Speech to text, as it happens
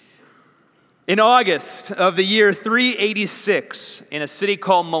In August of the year 386, in a city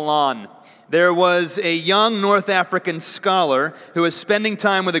called Milan, there was a young North African scholar who was spending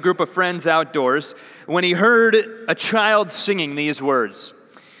time with a group of friends outdoors when he heard a child singing these words,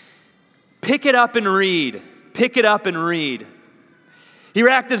 "Pick it up and read, pick it up and read." He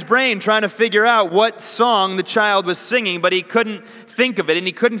racked his brain trying to figure out what song the child was singing, but he couldn't think of it, and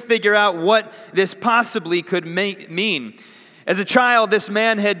he couldn't figure out what this possibly could mean. As a child, this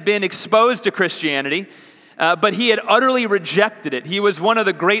man had been exposed to Christianity, but he had utterly rejected it. He was one of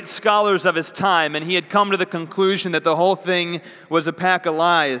the great scholars of his time, and he had come to the conclusion that the whole thing was a pack of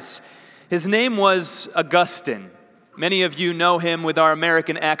lies. His name was Augustine. Many of you know him with our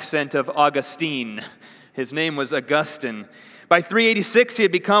American accent of Augustine. His name was Augustine. By 386, he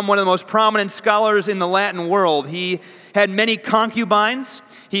had become one of the most prominent scholars in the Latin world. He had many concubines.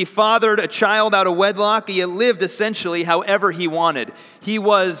 He fathered a child out of wedlock. He had lived essentially however he wanted. He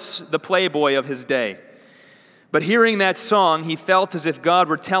was the playboy of his day. But hearing that song, he felt as if God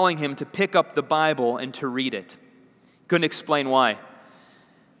were telling him to pick up the Bible and to read it. Couldn't explain why.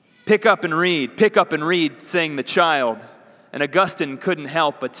 Pick up and read, sang the child. And Augustine couldn't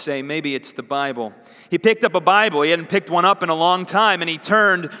help but say, maybe it's the Bible. He picked up a Bible. He hadn't picked one up in a long time, and he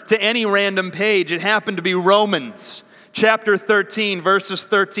turned to any random page. It happened to be Romans. Chapter 13, verses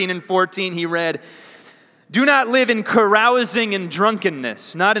 13 and 14, he read, "Do not live in carousing and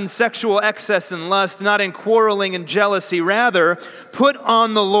drunkenness, not in sexual excess and lust, not in quarreling and jealousy. Rather, put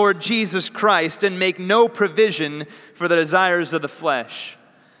on the Lord Jesus Christ and make no provision for the desires of the flesh."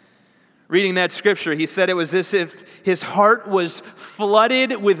 Reading that scripture, he said it was as if his heart was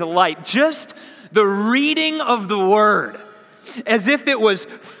flooded with light. Just the reading of the word, as if it was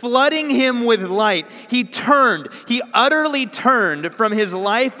flooding him with light. He utterly turned from his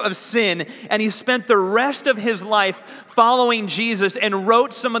life of sin, and he spent the rest of his life following Jesus and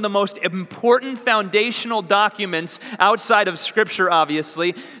wrote some of the most important foundational documents outside of Scripture,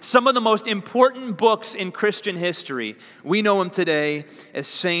 obviously, some of the most important books in Christian history. We know him today as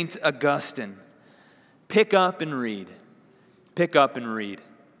Saint Augustine. Pick up and read. Pick up and read.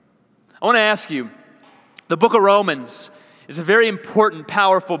 I want to ask you, the book of Romans is a very important,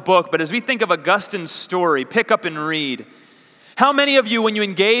 powerful book, but as we think of Augustine's story, pick up and read. How many of you, when you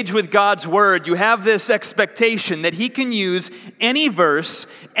engage with God's word, you have this expectation that he can use any verse,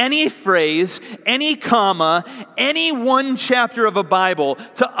 any phrase, any comma, any one chapter of a Bible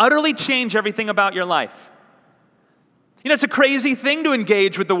to utterly change everything about your life? You know, it's a crazy thing to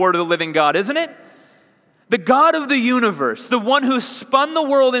engage with the word of the living God, isn't it? The God of the universe, the one who spun the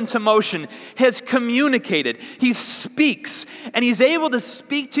world into motion, has communicated. He speaks, and he's able to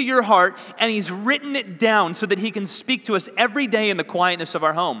speak to your heart, and he's written it down so that he can speak to us every day in the quietness of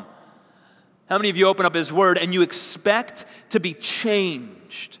our home. How many of you open up his word and you expect to be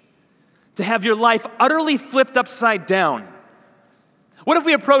changed, to have your life utterly flipped upside down? What if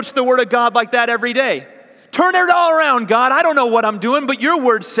we approach the word of God like that every day? Turn it all around, God. I don't know what I'm doing, but your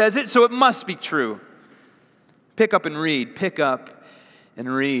word says it, so it must be true. Pick up and read. Pick up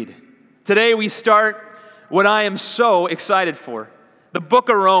and read. Today we start what I am so excited for, the book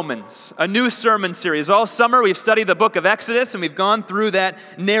of Romans, a new sermon series. All summer we've studied the book of Exodus, and we've gone through that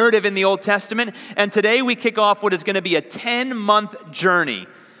narrative in the Old Testament. And today we kick off what is going to be a 10-month journey,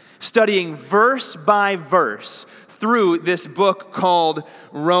 studying verse by verse through this book called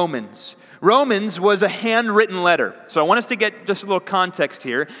Romans. Romans was a handwritten letter. So I want us to get just a little context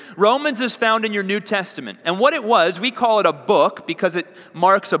here. Romans is found in your New Testament. And what it was, we call it a book because it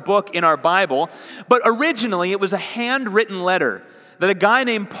marks a book in our Bible. But originally it was a handwritten letter that a guy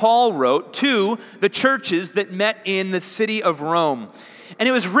named Paul wrote to the churches that met in the city of Rome. And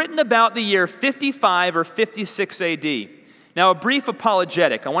it was written about the year 55 or 56 AD. Now, a brief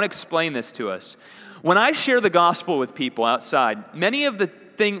apologetic. I want to explain this to us. When I share the gospel with people outside,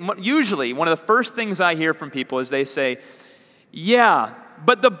 usually one of the first things I hear from people is they say, yeah,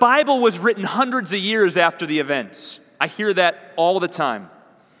 but the Bible was written hundreds of years after the events. I hear that all the time.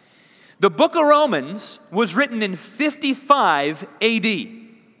 The book of Romans was written in 55 AD.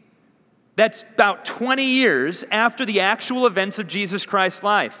 That's about 20 years after the actual events of Jesus Christ's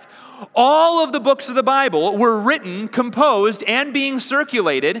life. All of the books of the Bible were written, composed, and being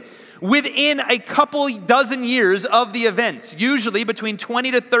circulated within a couple dozen years of the events, usually between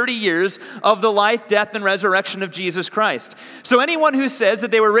 20 to 30 years of the life, death, and resurrection of Jesus Christ. So anyone who says that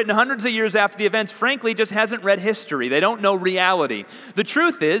they were written hundreds of years after the events, frankly, just hasn't read history. They don't know reality. The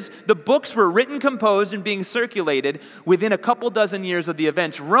truth is, the books were written, composed, and being circulated within a couple dozen years of the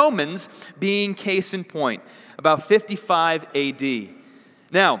events, Romans being case in point, about 55 AD.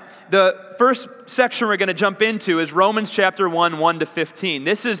 Now, the first section we're going to jump into is Romans chapter 1, 1 to 15.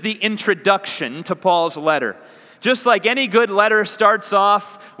 This is the introduction to Paul's letter. Just like any good letter starts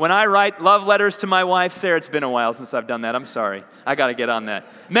off, when I write love letters to my wife, Sarah, it's been a while since I've done that. I'm sorry. I got to get on that.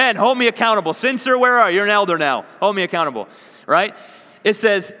 Men, hold me accountable. Sincere, where are you? You're an elder now. Hold me accountable, right? It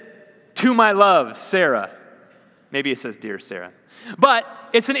says, to my love, Sarah. Maybe it says, dear Sarah. But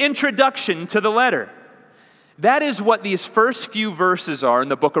it's an introduction to the letter. That is what these first few verses are in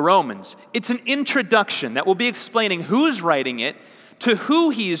the book of Romans. It's an introduction that will be explaining who's writing it, to who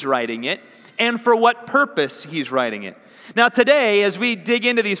he's writing it, and for what purpose he's writing it. Now today, as we dig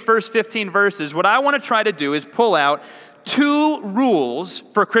into these first 15 verses, what I want to try to do is pull out 2 rules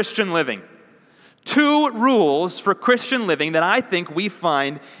for Christian living. 2 rules for Christian living that I think we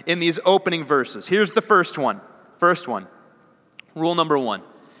find in these opening verses. Here's the first one. First one. Rule number 1.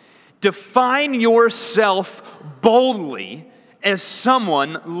 Define yourself boldly as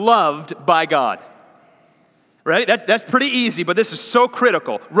someone loved by God. Right? That's pretty easy, but this is so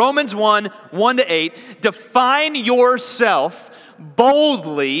critical. Romans 1, 1 to 8. Define yourself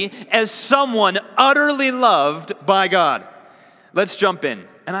boldly as someone utterly loved by God. Let's jump in.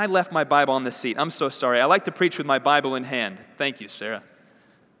 And I left my Bible on the seat. I'm so sorry. I like to preach with my Bible in hand. Thank you, Sarah.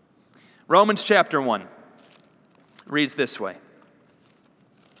 Romans chapter 1 reads this way.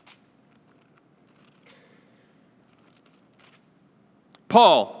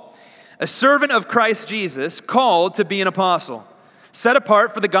 Paul, a servant of Christ Jesus, called to be an apostle, set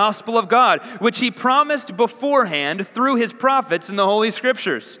apart for the gospel of God, which he promised beforehand through his prophets in the Holy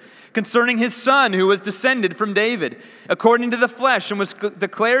Scriptures, concerning his Son, who was descended from David, according to the flesh, and was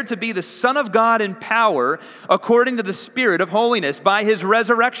declared to be the Son of God in power, according to the Spirit of holiness, by his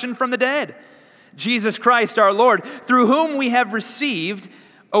resurrection from the dead. Jesus Christ our Lord, through whom we have received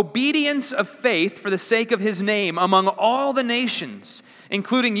obedience of faith for the sake of his name among all the nations,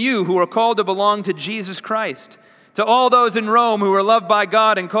 including you who are called to belong to Jesus Christ. To all those in Rome who are loved by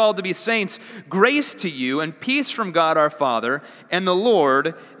God and called to be saints, grace to you and peace from God our Father and the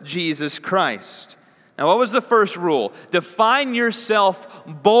Lord Jesus Christ. Now, what was the first rule? Define yourself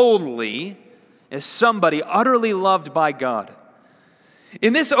boldly as somebody utterly loved by God.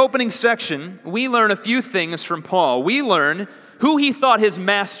 In this opening section, we learn a few things from Paul. We learn who he thought his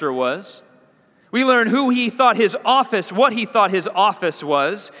master was. We learn who he thought his office, what he thought his office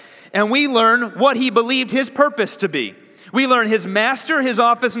was. And we learn what he believed his purpose to be. We learn his master, his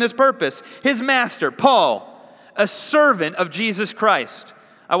office, and his purpose. His master, Paul, a servant of Jesus Christ.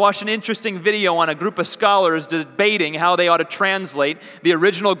 I watched an interesting video on a group of scholars debating how they ought to translate the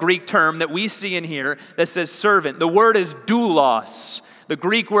original Greek term that we see in here that says servant. The word is doulos, the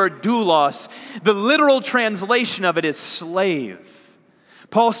Greek word doulos. The literal translation of it is slave.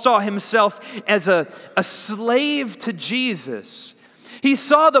 Paul saw himself as a slave to Jesus. He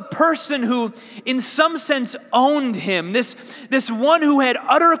saw the person who, in some sense, owned him, this one who had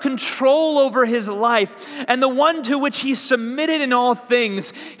utter control over his life, and the one to which he submitted in all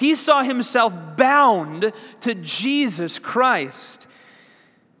things. He saw himself bound to Jesus Christ.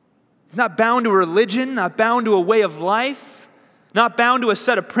 He's not bound to a religion, not bound to a way of life, not bound to a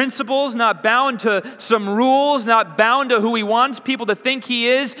set of principles, not bound to some rules, not bound to who he wants people to think he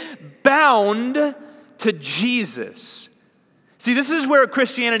is, bound to Jesus. See, this is where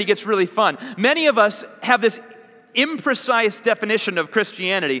Christianity gets really fun. Many of us have this imprecise definition of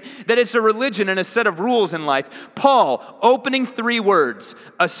Christianity, that it's a religion and a set of rules in life. Paul, opening 3 words,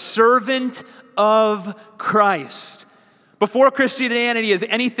 a servant of Christ. Before Christianity is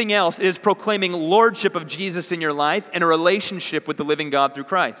anything else, it is proclaiming lordship of Jesus in your life and a relationship with the living God through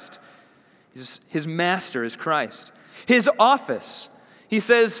Christ. His master is Christ. His office, he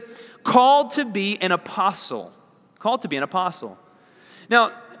says, called to be an apostle. Called to be an apostle.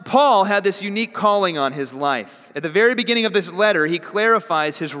 Now, Paul had this unique calling on his life. At the very beginning of this letter, he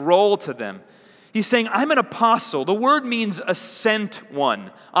clarifies his role to them. He's saying, I'm an apostle. The word means a sent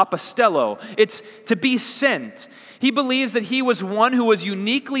one, apostello. It's to be sent. He believes that he was one who was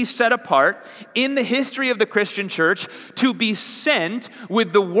uniquely set apart in the history of the Christian church to be sent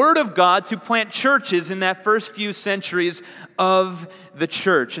with the word of God to plant churches in that first few centuries of the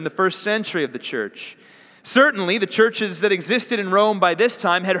church, in the first century of the church. Certainly, the churches that existed in Rome by this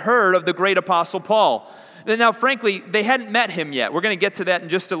time had heard of the great apostle Paul. Now, frankly, they hadn't met him yet. We're going to get to that in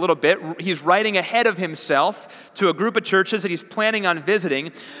just a little bit. He's writing ahead of himself to a group of churches that he's planning on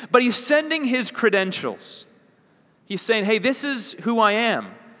visiting, but he's sending his credentials. He's saying, hey, this is who I am.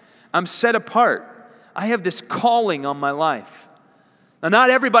 I'm set apart. I have this calling on my life. Now,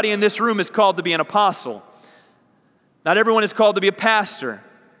 not everybody in this room is called to be an apostle. Not everyone is called to be a pastor.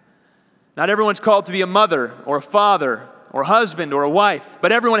 Not everyone's called to be a mother or a father or a husband or a wife,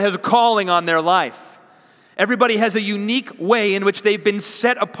 but everyone has a calling on their life. Everybody has a unique way in which they've been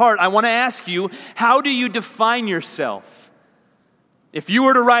set apart. I want to ask you, how do you define yourself? If you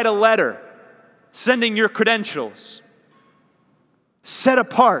were to write a letter sending your credentials, set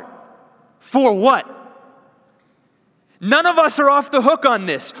apart for what? None of us are off the hook on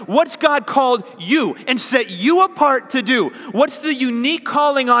this. What's God called you and set you apart to do? What's the unique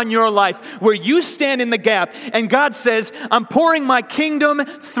calling on your life where you stand in the gap and God says, I'm pouring my kingdom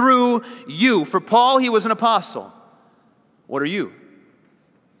through you? For Paul, he was an apostle. What are you?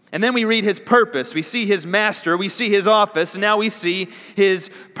 And then we read his purpose. We see his master. We see his office. And now we see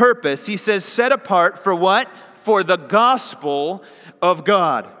his purpose. He says, set apart for what? For the gospel of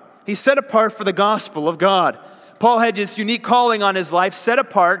God. He's set apart for the gospel of God. Paul had this unique calling on his life, set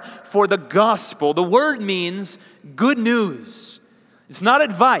apart for the gospel. The word means good news. It's not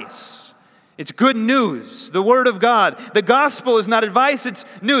advice. It's good news, the word of God. The gospel is not advice, it's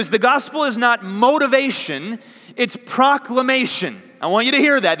news. The gospel is not motivation, it's proclamation. I want you to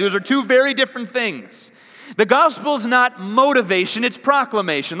hear that. Those are two very different things. The gospel is not motivation, it's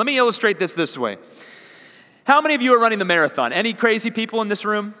proclamation. Let me illustrate this way. How many of you are running the marathon? Any crazy people in this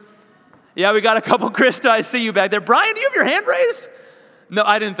room? Yeah, we got a couple. Krista, I see you back there. Brian, do you have your hand raised? No,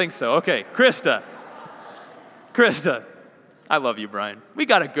 I didn't think so. Okay, Krista. I love you, Brian. We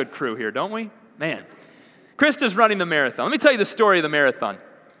got a good crew here, don't we? Man. Krista's running the marathon. Let me tell you the story of the marathon.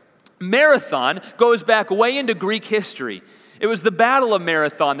 Marathon goes back way into Greek history. It was the Battle of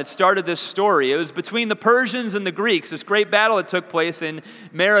Marathon that started this story. It was between the Persians and the Greeks, this great battle that took place in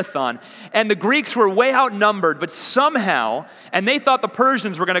Marathon. And the Greeks were way outnumbered, but somehow, and they thought the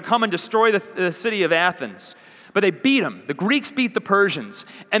Persians were going to come and destroy the city of Athens. But they beat them. The Greeks beat the Persians.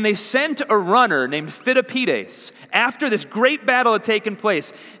 And they sent a runner named Phidippides. After this great battle had taken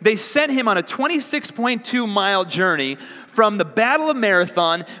place, they sent him on a 26.2-mile journey from the Battle of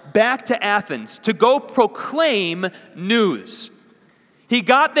Marathon back to Athens to go proclaim news. He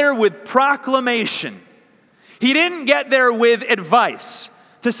got there with proclamation. He didn't get there with advice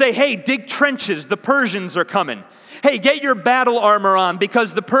to say, hey, dig trenches, the Persians are coming. Hey, get your battle armor on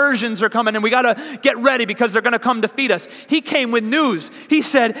because the Persians are coming and we got to get ready because they're going to come defeat us. He came with news. He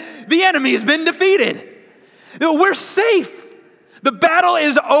said, the enemy has been defeated. We're safe. The battle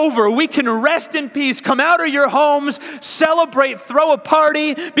is over. We can rest in peace. Come out of your homes, celebrate, throw a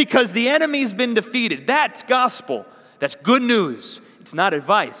party because the enemy's been defeated. That's gospel. That's good news. It's not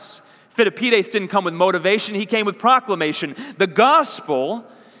advice. Phidippides didn't come with motivation. He came with proclamation. The gospel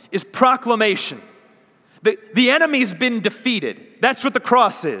is proclamation. The enemy's been defeated. That's what the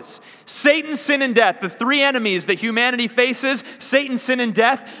cross is. Satan, sin, and death, the three enemies that humanity faces, Satan, sin, and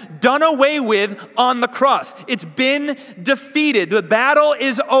death, done away with on the cross. It's been defeated. The battle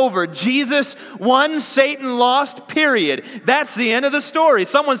is over. Jesus won, Satan lost, period. That's the end of the story.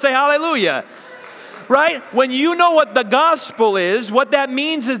 Someone say hallelujah. Right? When you know what the gospel is, what that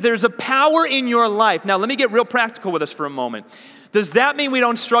means is there's a power in your life. Now, let me get real practical with us for a moment. Does that mean we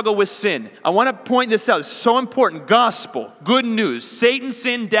don't struggle with sin? I want to point this out. It's so important. Gospel, good news. Satan,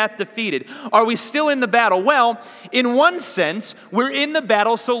 sin, death defeated. Are we still in the battle? Well, in one sense, we're in the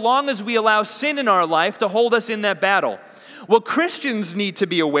battle so long as we allow sin in our life to hold us in that battle. What Christians need to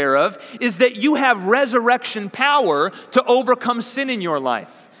be aware of is that you have resurrection power to overcome sin in your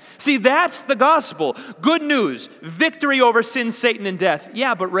life. See, that's the gospel. Good news. Victory over sin, Satan, and death.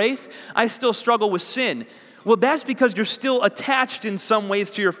 Yeah, but Rafe, I still struggle with sin. Well, that's because you're still attached in some ways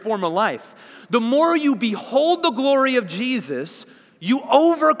to your former life. The more you behold the glory of Jesus, you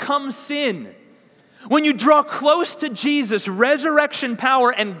overcome sin. When you draw close to Jesus, resurrection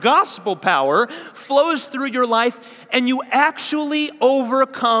power and gospel power flows through your life and you actually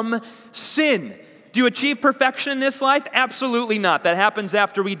overcome sin. Do you achieve perfection in this life? Absolutely not. That happens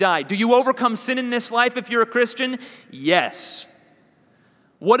after we die. Do you overcome sin in this life if you're a Christian? Yes.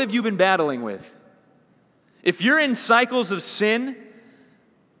 What have you been battling with? If you're in cycles of sin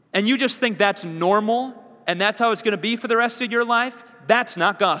and you just think that's normal and that's how it's going to be for the rest of your life, that's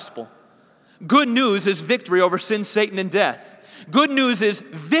not gospel. Good news is victory over sin, Satan, and death. Good news is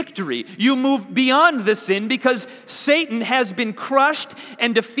victory. You move beyond the sin because Satan has been crushed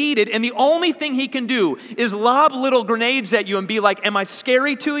and defeated, and the only thing he can do is lob little grenades at you and be like, am I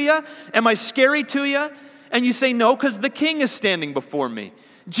scary to you? Am I scary to you? And you say, no, because the king is standing before me.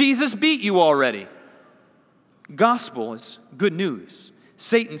 Jesus beat you already. Gospel is good news.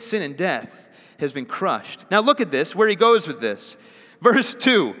 Satan, sin, and death has been crushed. Now look at this, where he goes with this. Verse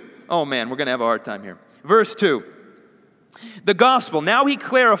 2. Oh man, we're going to have a hard time here. Verse 2. The gospel, now he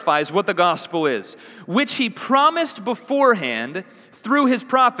clarifies what the gospel is, which he promised beforehand through his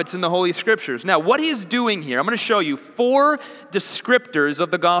prophets in the Holy Scriptures. Now, what he's doing here, I'm going to show you 4 descriptors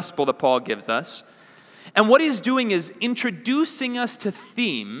of the gospel that Paul gives us. And what he's doing is introducing us to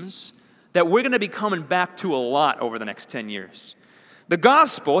themes that we're going to be coming back to a lot over the next 10 years. The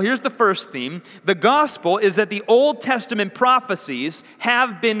gospel, here's the first theme. The gospel is that the Old Testament prophecies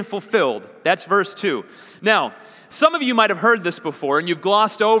have been fulfilled. That's verse 2. Now, some of you might have heard this before and you've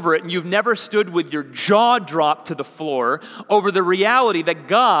glossed over it and you've never stood with your jaw dropped to the floor over the reality that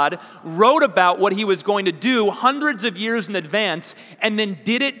God wrote about what he was going to do hundreds of years in advance and then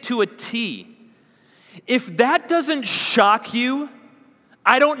did it to a T. If that doesn't shock you,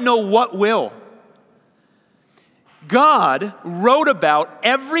 I don't know what will. God wrote about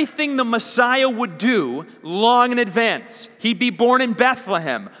everything the Messiah would do long in advance. He'd be born in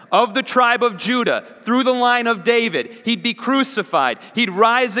Bethlehem, of the tribe of Judah, through the line of David. He'd be crucified. He'd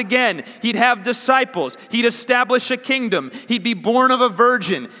rise again. He'd have disciples. He'd establish a kingdom. He'd be born of a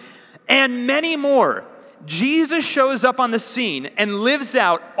virgin. And many more. Jesus shows up on the scene and lives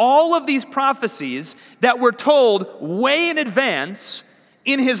out all of these prophecies that were told way in advance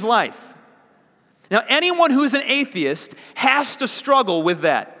in his life. Now, anyone who's an atheist has to struggle with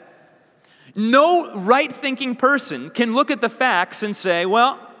that. No right-thinking person can look at the facts and say,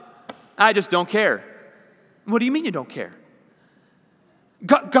 well, I just don't care. What do you mean you don't care?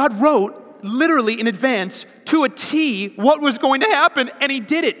 God wrote literally in advance to a T what was going to happen, and he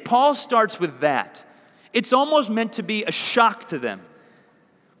did it. Paul starts with that. It's almost meant to be a shock to them.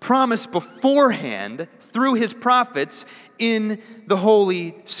 Promised beforehand through his prophets in the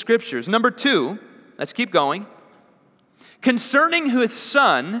Holy Scriptures. Number 2, let's keep going. Concerning his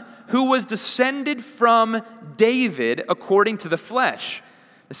son, who was descended from David according to the flesh.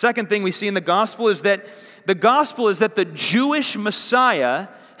 The second thing we see in the gospel is that the Jewish Messiah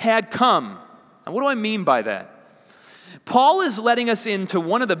had come. Now, what do I mean by that? Paul is letting us into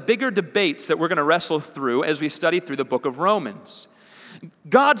one of the bigger debates that we're going to wrestle through as we study through the book of Romans.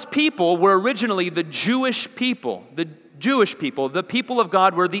 God's people were originally the Jewish people. The people of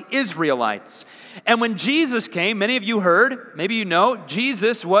God were the Israelites. And when Jesus came, many of you heard, maybe you know,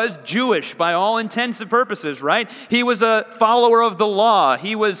 Jesus was Jewish by all intents and purposes, right? He was a follower of the law.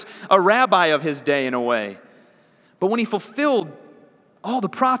 He was a rabbi of his day in a way. But when he fulfilled all the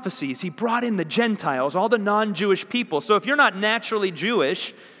prophecies, he brought in the Gentiles, all the non-Jewish people. So if you're not naturally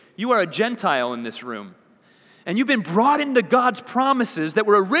Jewish, you are a Gentile in this room. And you've been brought into God's promises that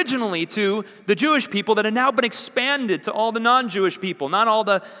were originally to the Jewish people that have now been expanded to all the non-Jewish people, not all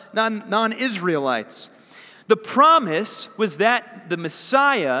the non-Israelites. The promise was that the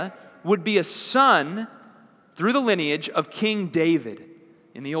Messiah would be a son through the lineage of King David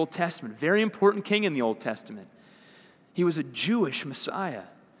in the Old Testament. Very important king in the Old Testament. He was a Jewish Messiah.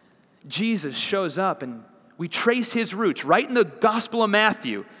 Jesus shows up and we trace his roots right in the Gospel of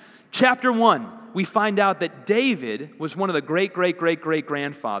Matthew. Chapter 1, we find out that David was one of the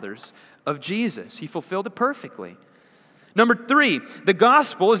great-grandfathers of Jesus. He fulfilled it perfectly. Number 3, the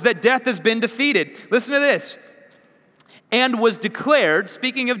gospel is that death has been defeated. Listen to this. And was declared,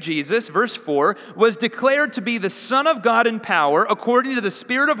 speaking of Jesus, verse 4, was declared to be the Son of God in power according to the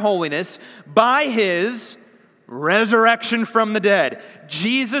Spirit of holiness by his resurrection from the dead.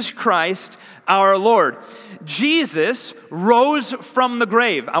 Jesus Christ, our Lord. Jesus rose from the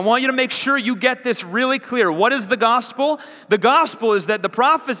grave. I want you to make sure you get this really clear. What is the gospel? The gospel is that the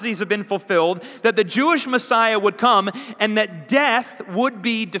prophecies have been fulfilled, that the Jewish Messiah would come, and that death would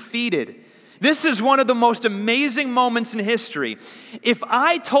be defeated. This is one of the most amazing moments in history. If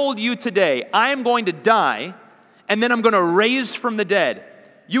I told you today, I am going to die, and then I'm going to raise from the dead,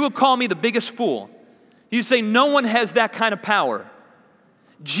 you would call me the biggest fool. You say, no one has that kind of power.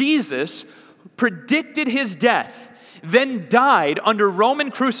 Jesus predicted his death, then died under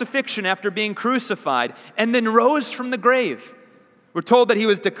Roman crucifixion after being crucified, and then rose from the grave. We're told that he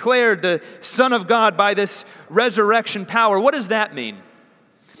was declared the Son of God by this resurrection power. What does that mean?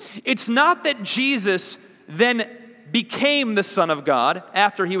 It's not that Jesus then became the Son of God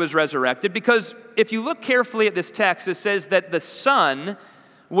after he was resurrected, because if you look carefully at this text, it says that the Son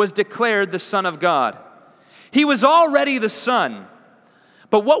was declared the Son of God. He was already the Son.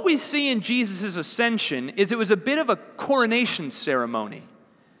 But what we see in Jesus' ascension is it was a bit of a coronation ceremony.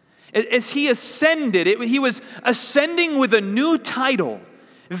 As he ascended, he was ascending with a new title,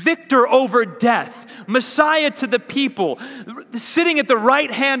 victor over death, Messiah to the people, sitting at the right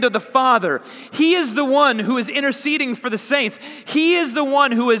hand of the Father. He is the one who is interceding for the saints. He is the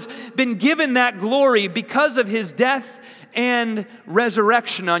one who has been given that glory because of his death and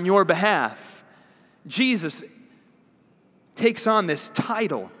resurrection on your behalf. Jesus takes on this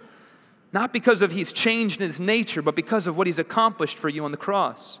title, not because of he's changed in his nature, but because of what he's accomplished for you on the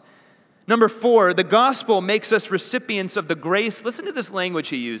cross. Number 4, the gospel makes us recipients of the grace, listen to this language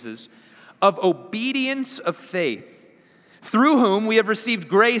he uses, of obedience of faith, through whom we have received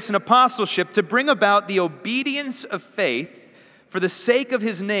grace and apostleship to bring about the obedience of faith for the sake of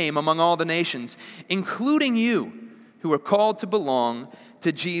his name among all the nations, including you who are called to belong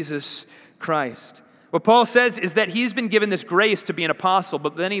to Jesus Christ. What Paul says is that he's been given this grace to be an apostle,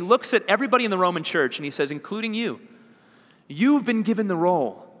 but then he looks at everybody in the Roman church and he says, including you, you've been given the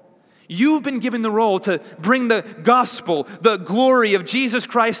role. You've been given the role to bring the gospel, the glory of Jesus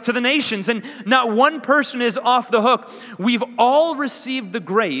Christ to the nations, and not one person is off the hook. We've all received the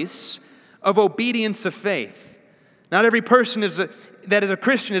grace of obedience of faith. Not every person that is a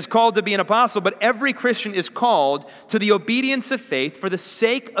Christian is called to be an apostle, but every Christian is called to the obedience of faith for the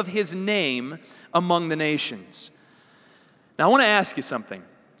sake of his name among the nations. Now, I want to ask you something.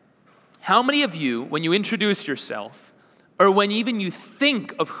 How many of you, when you introduce yourself, or when even you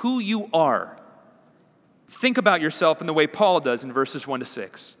think of who you are, think about yourself in the way Paul does in verses 1 to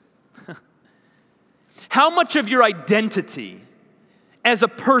 6? How much of your identity as a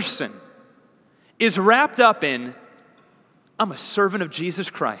person is wrapped up in, I'm a servant of Jesus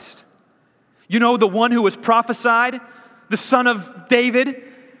Christ? You know, the one who was prophesied, the son of David,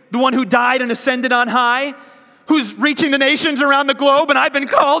 the one who died and ascended on high, who's reaching the nations around the globe, and I've been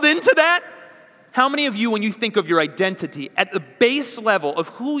called into that? How many of you, when you think of your identity at the base level of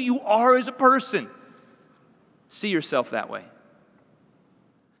who you are as a person, see yourself that way?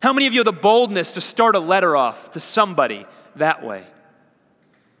 How many of you have the boldness to start a letter off to somebody that way?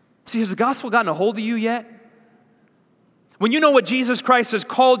 See, has the gospel gotten a hold of you yet? When you know what Jesus Christ has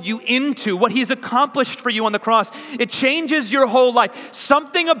called you into, what he's accomplished for you on the cross, it changes your whole life.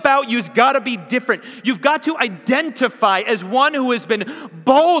 Something about you's got to be different. You've got to identify as one who has been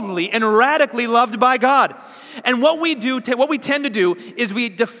boldly and radically loved by God. And what we tend to do is we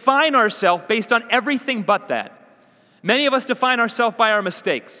define ourselves based on everything but that. Many of us define ourselves by our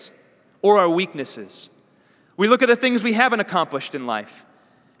mistakes or our weaknesses. We look at the things we haven't accomplished in life,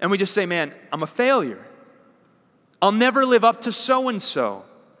 and we just say, man, I'm a failure. I'll never live up to so-and-so.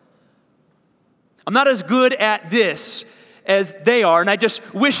 I'm not as good at this as they are, and I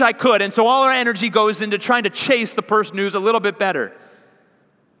just wish I could. And so all our energy goes into trying to chase the person who's a little bit better.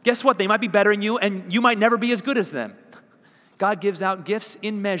 Guess what? They might be better than you, and you might never be as good as them. God gives out gifts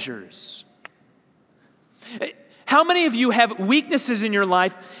in measures. How many of you have weaknesses in your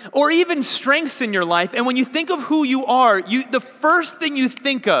life or even strengths in your life, and when you think of who you are, the first thing you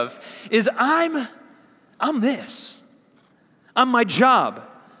think of is, I'm this. I'm my job.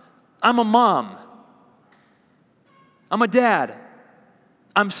 I'm a mom. I'm a dad.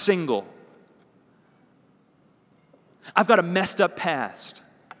 I'm single. I've got a messed up past.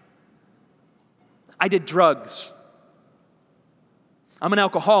 I did drugs. I'm an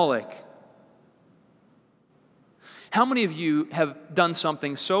alcoholic. How many of you have done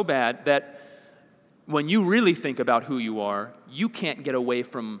something so bad that when you really think about who you are, you can't get away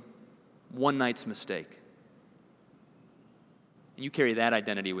from one night's mistake? You carry that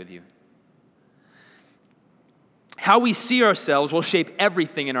identity with you. How we see ourselves will shape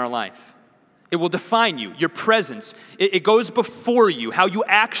everything in our life. It will define you, your presence. It goes before you, how you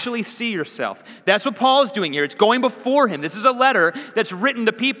actually see yourself. That's what Paul is doing here. It's going before him. This is a letter that's written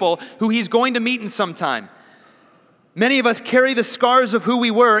to people who he's going to meet in some time. Many of us carry the scars of who we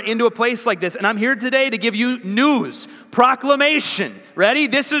were into a place like this, and I'm here today to give you news, proclamation. Ready?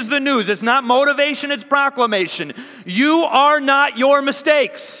 This is the news. It's not motivation, it's proclamation. You are not your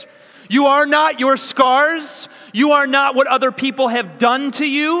mistakes. You are not your scars. You are not what other people have done to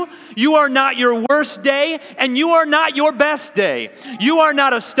you. You are not your worst day, and you are not your best day. You are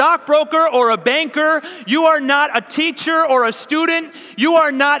not a stockbroker or a banker. You are not a teacher or a student. You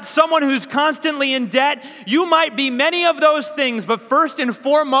are not someone who's constantly in debt. You might be many of those things, but first and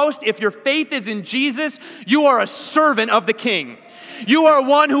foremost, if your faith is in Jesus, you are a servant of the King. You are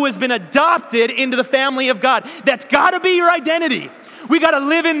one who has been adopted into the family of God. That's got to be your identity. We got to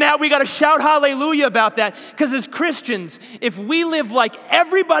live in that. We got to shout hallelujah about that. Because as Christians, if we live like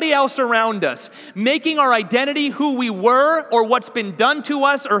everybody else around us, making our identity who we were or what's been done to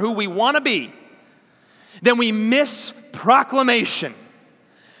us or who we want to be, then we miss proclamation.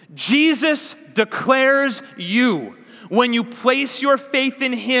 Jesus declares you, when you place your faith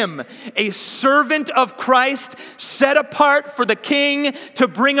in him, a servant of Christ, set apart for the King to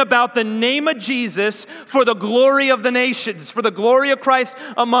bring about the name of Jesus for the glory of the nations, for the glory of Christ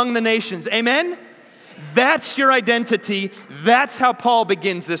among the nations. Amen? That's your identity. That's how Paul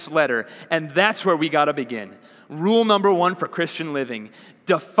begins this letter. And that's where we got to begin. Rule number one for Christian living: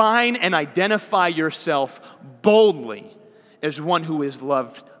 define and identify yourself boldly as one who is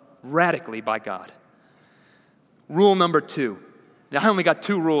loved radically by God. Rule number two. Now, I only got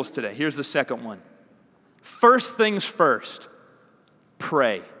 2 rules today. Here's the second one. First things first,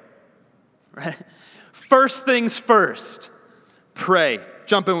 pray. Right? First things first, pray.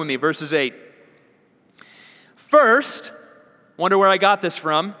 Jump in with me, verses 8. First, wonder where I got this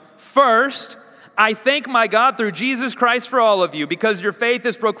from. First, I thank my God through Jesus Christ for all of you, because your faith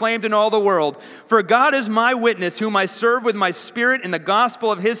is proclaimed in all the world. For God is my witness, whom I serve with my spirit in the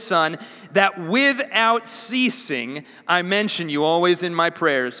gospel of his Son, that without ceasing I mention you always in my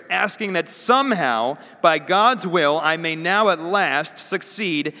prayers, asking that somehow, by God's will, I may now at last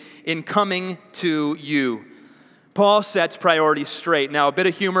succeed in coming to you. Paul sets priorities straight. Now, a bit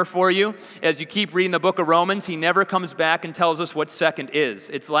of humor for you. As you keep reading the book of Romans, he never comes back and tells us what second is.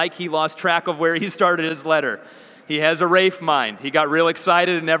 It's like he lost track of where he started his letter. He has a Rafe mind. He got real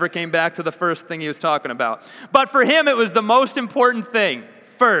excited and never came back to the first thing he was talking about. But for him, it was the most important thing.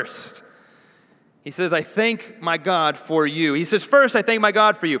 First, he says, I thank my God for you. He says, first, I thank my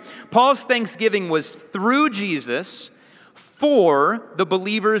God for you. Paul's thanksgiving was through Jesus for the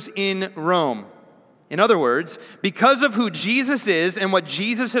believers in Rome. In other words, because of who Jesus is and what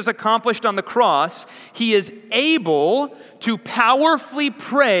Jesus has accomplished on the cross, he is able to powerfully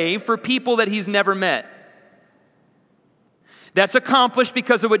pray for people that he's never met. That's accomplished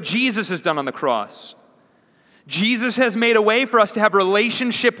because of what Jesus has done on the cross. Jesus has made a way for us to have a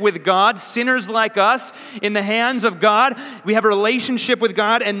relationship with God, sinners like us, in the hands of God. We have a relationship with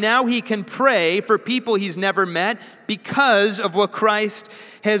God, and now he can pray for people he's never met because of what Christ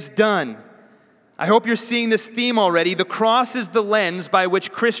has done. I hope you're seeing this theme already. The cross is the lens by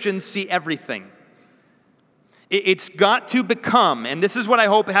which Christians see everything. It's got to become, and this is what I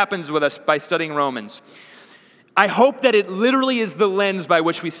hope happens with us by studying Romans. I hope that it literally is the lens by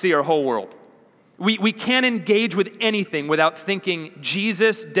which we see our whole world. We can't engage with anything without thinking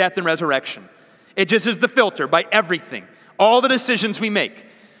Jesus, death, and resurrection. It just is the filter by everything. All the decisions we make.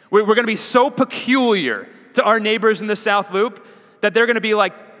 We're going to be so peculiar to our neighbors in the South Loop that they're going to be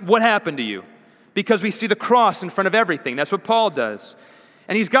like, what happened to you? Because we see the cross in front of everything. That's what Paul does.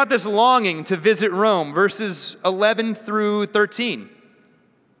 And he's got this longing to visit Rome, verses 11 through 13.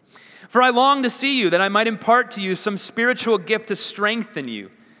 For I long to see you, that I might impart to you some spiritual gift to strengthen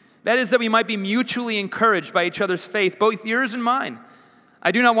you. That is, that we might be mutually encouraged by each other's faith, both yours and mine.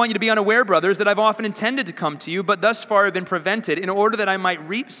 I do not want you to be unaware, brothers, that I've often intended to come to you, but thus far have been prevented, in order that I might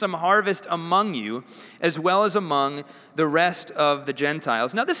reap some harvest among you, as well as among the rest of the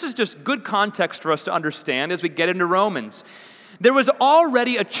Gentiles. Now, this is just good context for us to understand as we get into Romans. There was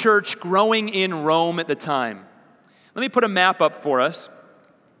already a church growing in Rome at the time. Let me put a map up for us.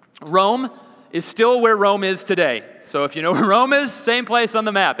 Rome is still where Rome is today. So if you know where Rome is, same place on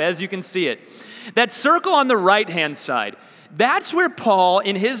the map, as you can see it. That circle on the right-hand side, that's where Paul,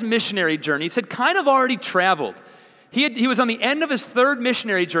 in his missionary journeys, had kind of already traveled. He was on the end of his 3rd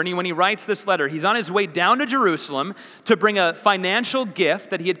missionary journey when he writes this letter. He's on his way down to Jerusalem to bring a financial gift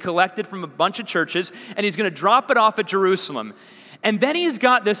that he had collected from a bunch of churches, and he's going to drop it off at Jerusalem. And then he's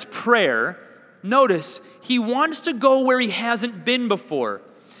got this prayer. Notice, he wants to go where he hasn't been before.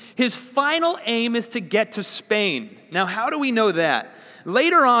 His final aim is to get to Spain. Now, how do we know that?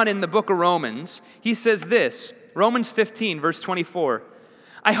 Later on in the book of Romans, he says this, Romans 15, verse 24,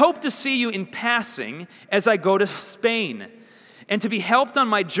 I hope to see you in passing as I go to Spain, and to be helped on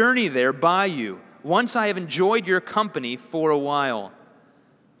my journey there by you, once I have enjoyed your company for a while.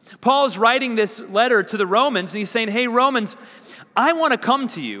 Paul's writing this letter to the Romans, and he's saying, hey, Romans, I want to come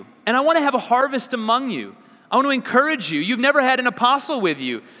to you, and I want to have a harvest among you. I want to encourage you. You've never had an apostle with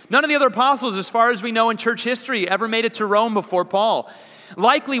you. None of the other apostles, as far as we know in church history, ever made it to Rome before Paul.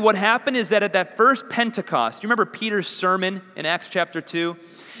 Likely what happened is that at that first Pentecost, you remember Peter's sermon in Acts chapter 2?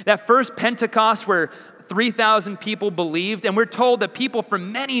 That first Pentecost where 3,000 people believed, and we're told that people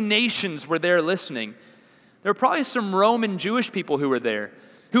from many nations were there listening. There were probably some Roman Jewish people who were there,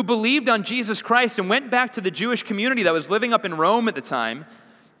 who believed on Jesus Christ and went back to the Jewish community that was living up in Rome at the time,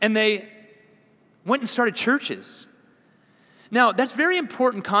 and they went and started churches. Now, that's very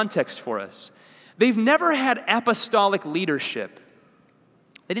important context for us. They've never had apostolic leadership.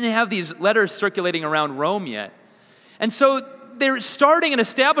 They didn't have these letters circulating around Rome yet. And so they're starting and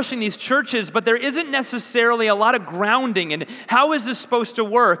establishing these churches, but there isn't necessarily a lot of grounding in how is this supposed to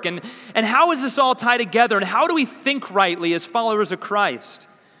work, and how is this all tied together, and how do we think rightly as followers of Christ?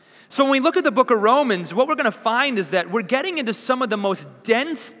 So when we look at the book of Romans, what we're going to find is that we're getting into some of the most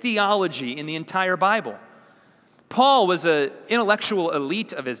dense theology in the entire Bible. Paul was an intellectual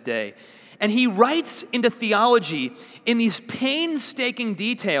elite of his day, And he writes into theology in these painstaking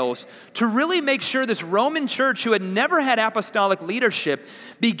details to really make sure this Roman church, who had never had apostolic leadership,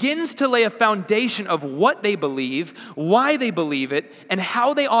 begins to lay a foundation of what they believe, why they believe it, and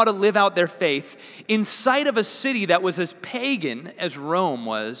how they ought to live out their faith in sight of a city that was as pagan as Rome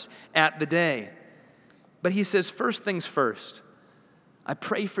was at the day. But he says, first things first, I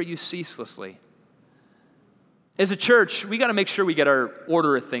pray for you ceaselessly. As a church, we got to make sure we get our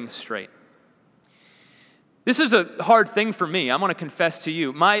order of things straight. This is a hard thing for me. I'm going to confess to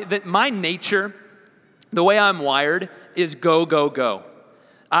you. My nature, the way I'm wired, is go, go, go.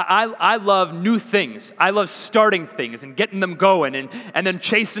 I love new things. I love starting things and getting them going and then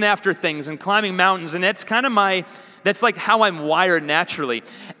chasing after things and climbing mountains. And that's kind of that's like how I'm wired naturally.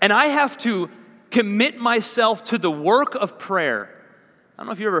 And I have to commit myself to the work of prayer. I don't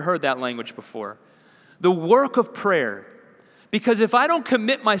know if you ever heard that language before. The work of prayer. Because if I don't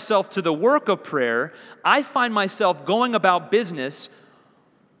commit myself to the work of prayer, I find myself going about business,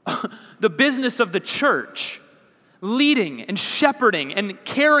 the business of the church, leading and shepherding and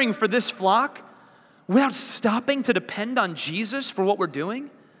caring for this flock without stopping to depend on Jesus for what we're doing.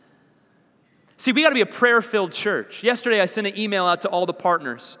 See, we got to be a prayer-filled church. Yesterday, I sent an email out to all the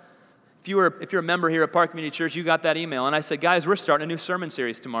partners. If you're a member here at Park Community Church, you got that email. And I said, guys, we're starting a new sermon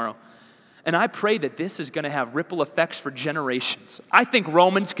series tomorrow. And I pray that this is going to have ripple effects for generations. I think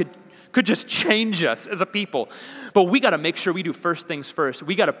Romans could just change us as a people. But we got to make sure we do first things first.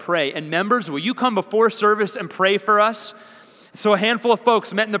 We got to pray. And members, will you come before service and pray for us? So a handful of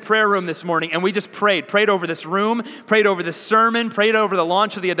folks met in the prayer room this morning, and we just prayed over this room, prayed over this sermon, prayed over the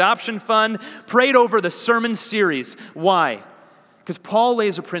launch of the adoption fund, prayed over the sermon series. Why? Because Paul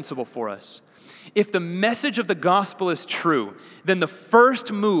lays a principle for us. If the message of the gospel is true, then the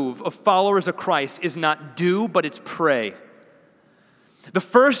first move of followers of Christ is not do, but it's pray. The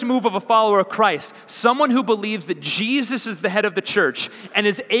first move of a follower of Christ, someone who believes that Jesus is the head of the church and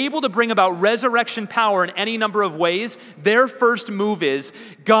is able to bring about resurrection power in any number of ways, their first move is,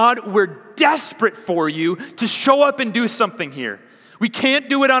 God, we're desperate for you to show up and do something here. We can't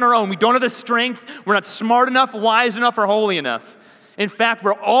do it on our own. We don't have the strength. We're not smart enough, wise enough, or holy enough. In fact,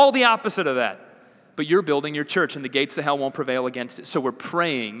 we're all the opposite of that. But you're building your church, and the gates of hell won't prevail against it. So we're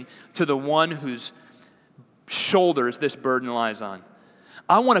praying to the one whose shoulders this burden lies on.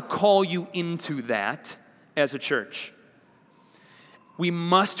 I want to call you into that as a church. We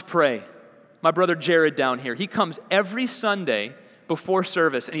must pray. My brother Jared down here, he comes every Sunday before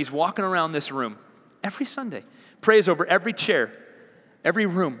service, and he's walking around this room every Sunday. Prays over every chair, every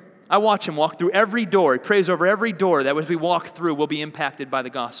room. I watch him walk through every door. He prays over every door that as we walk through, we'll be impacted by the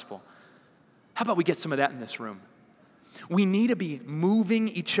gospel. How about we get some of that in this room? We need to be moving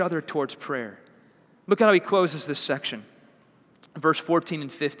each other towards prayer. Look at how he closes this section. Verse 14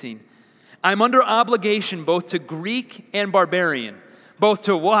 and 15. I'm under obligation both to Greek and barbarian, both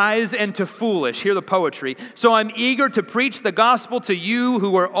to wise and to foolish. Hear the poetry. So I'm eager to preach the gospel to you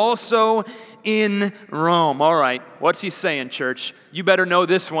who are also in Rome. All right, what's he saying, church? You better know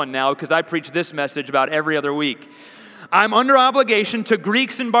this one now, because I preach this message about every other week. I'm under obligation to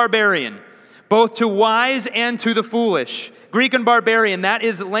Greeks and barbarian, both to wise and to the foolish. Greek and barbarian, that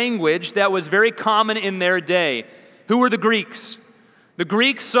is language that was very common in their day. Who were the Greeks? The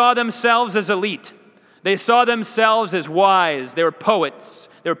Greeks saw themselves as elite. They saw themselves as wise. They were poets.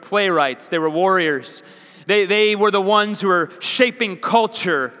 They were playwrights. They were warriors. They were the ones who were shaping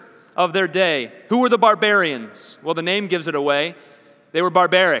culture of their day. Who were the barbarians? Well, the name gives it away. They were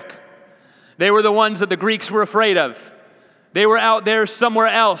barbaric. They were the ones that the Greeks were afraid of. They were out there somewhere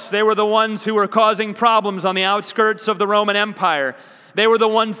else. They were the ones who were causing problems on the outskirts of the Roman Empire. They were the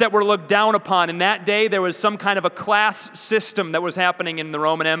ones that were looked down upon. In that day, there was some kind of a class system that was happening in the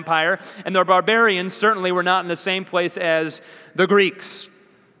Roman Empire, and the barbarians certainly were not in the same place as the Greeks.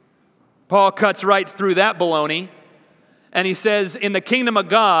 Paul cuts right through that baloney, and he says, in the kingdom of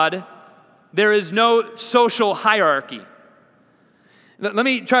God, there is no social hierarchy. Let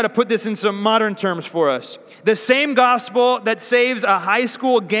me try to put this in some modern terms for us. The same gospel that saves a high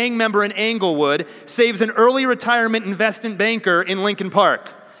school gang member in Englewood saves an early retirement investment banker in Lincoln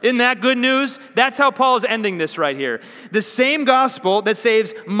Park. Isn't that good news? That's how Paul is ending this right here. The same gospel that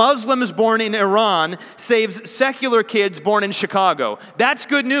saves Muslims born in Iran saves secular kids born in Chicago. That's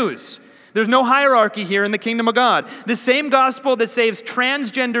good news. There's no hierarchy here in the kingdom of God. The same gospel that saves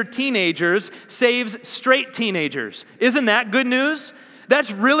transgender teenagers saves straight teenagers. Isn't that good news? That's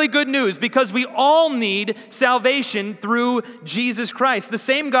really good news because we all need salvation through Jesus Christ. The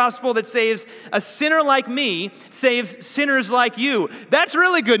same gospel that saves a sinner like me saves sinners like you. That's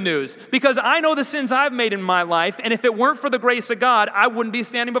really good news because I know the sins I've made in my life, and if it weren't for the grace of God, I wouldn't be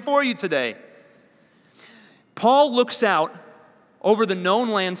standing before you today. Paul looks out over the known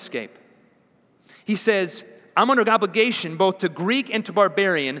landscape. He says, I'm under obligation both to Greek and to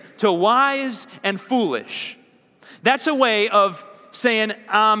barbarian, to wise and foolish. That's a way of saying,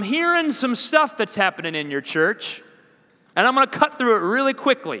 I'm hearing some stuff that's happening in your church, and I'm going to cut through it really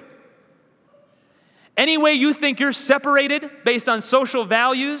quickly. Any way you think you're separated based on social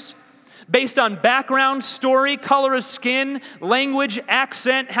values, based on background, story, color of skin, language,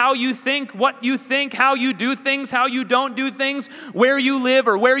 accent, how you think, how you do things, how you don't do things, where you live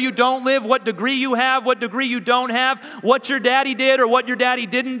or where you don't live, what degree you have, what degree you don't have, what your daddy did or what your daddy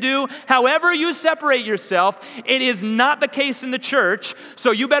didn't do. However you separate yourself, it is not the case in the church,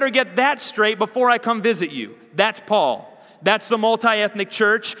 so you better get that straight before I come visit you. That's Paul. That's the multi-ethnic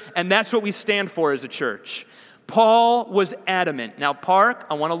church, and that's what we stand for as a church. Paul was adamant. Now, Park,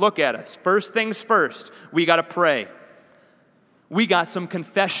 I want to look at us. First things first, we got to pray. We got some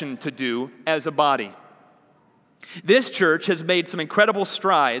confession to do as a body. This church has made some incredible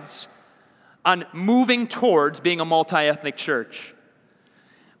strides on moving towards being a multi-ethnic church.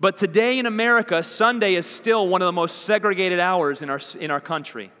 But today in America, Sunday is still one of the most segregated hours in our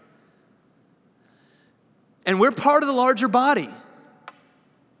country. And we're part of the larger body.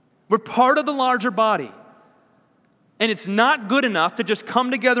 We're part of the larger body. And it's not good enough to just come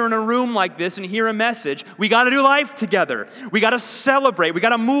together in a room like this and hear a message. We got to do life together. We got to celebrate. We got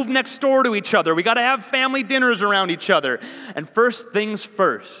to move next door to each other. We got to have family dinners around each other. And first things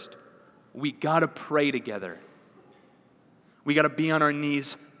first, we got to pray together. We got to be on our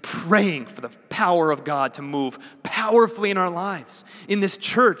knees praying for the power of God to move powerfully in our lives, in this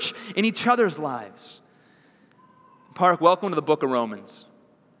church, in each other's lives. Park, welcome to the book of Romans.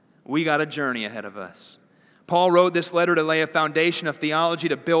 We got a journey ahead of us. Paul wrote this letter to lay a foundation of theology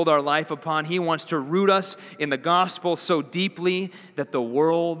to build our life upon. He wants to root us in the gospel so deeply that the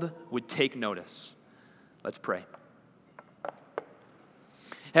world would take notice. Let's pray.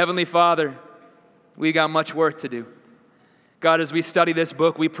 Heavenly Father, we got much work to do. God, as we study this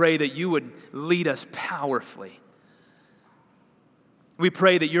book, we pray that you would lead us powerfully. We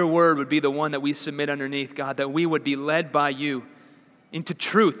pray that your word would be the one that we submit underneath, God, that we would be led by you into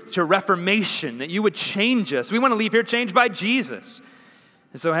truth, to reformation, that you would change us. We want to leave here changed by Jesus.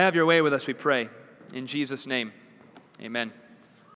 And so have your way with us, we pray. In Jesus' name, amen.